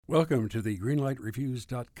Welcome to the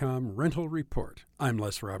GreenlightReviews.com Rental Report. I'm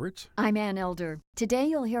Les Roberts. I'm Ann Elder. Today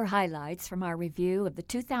you'll hear highlights from our review of the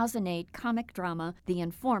 2008 comic drama, The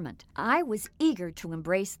Informant. I was eager to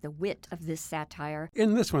embrace the wit of this satire.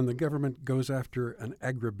 In this one, the government goes after an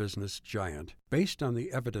agribusiness giant based on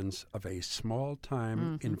the evidence of a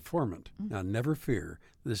small-time informant. Now, never fear,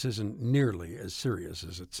 this isn't nearly as serious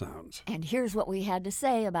as it sounds. And here's what we had to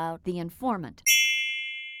say about The Informant.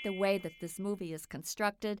 The way that this movie is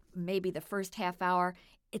constructed, maybe the first half hour,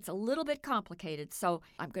 it's a little bit complicated, so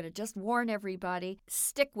I'm going to just warn everybody,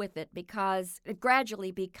 stick with it because it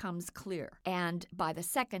gradually becomes clear. And by the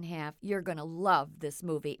second half, you're going to love this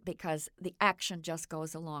movie because the action just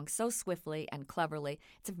goes along so swiftly and cleverly.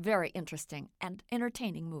 It's a very interesting and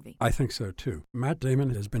entertaining movie. I think so, too. Matt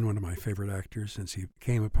Damon has been one of my favorite actors since he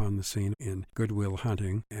came upon the scene in Good Will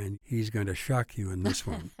Hunting, and he's going to shock you in this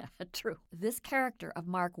one. True. This character of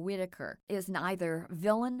Mark Whitaker is neither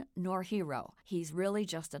villain nor hero. He's really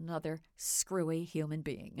just another screwy human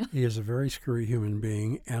being. He is a very screwy human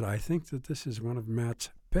being, and I think that this is one of Matt's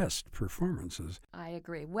best performances. I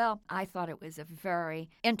agree. Well, I thought it was a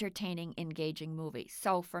very entertaining, engaging movie.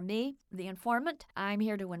 So for me, The Informant, I'm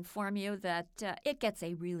here to inform you that it gets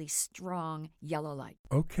a really strong yellow light.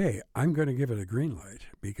 Okay, I'm going to give it a green light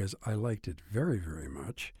because I liked it very, very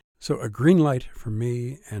much. So a green light from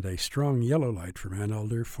me and a strong yellow light from Ann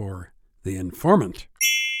Elder for The Informant.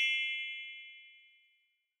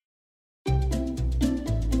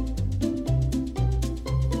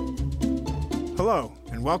 Hello,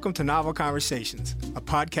 and welcome to Novel Conversations, a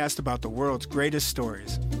podcast about the world's greatest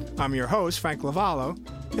stories. I'm your host, Frank Lavallo,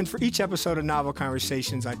 and for each episode of Novel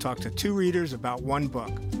Conversations, I talk to two readers about one book.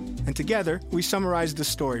 And together, we summarize the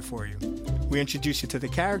story for you. We introduce you to the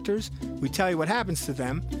characters, we tell you what happens to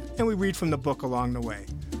them, and we read from the book along the way.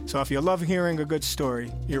 So if you love hearing a good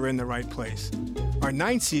story, you're in the right place. Our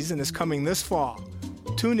 9th season is coming this fall.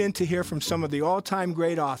 Tune in to hear from some of the all-time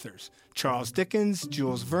great authors, Charles Dickens,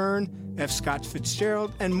 Jules Verne, F. Scott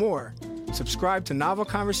Fitzgerald, and more. Subscribe to Novel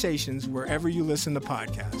Conversations wherever you listen to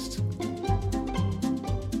podcasts.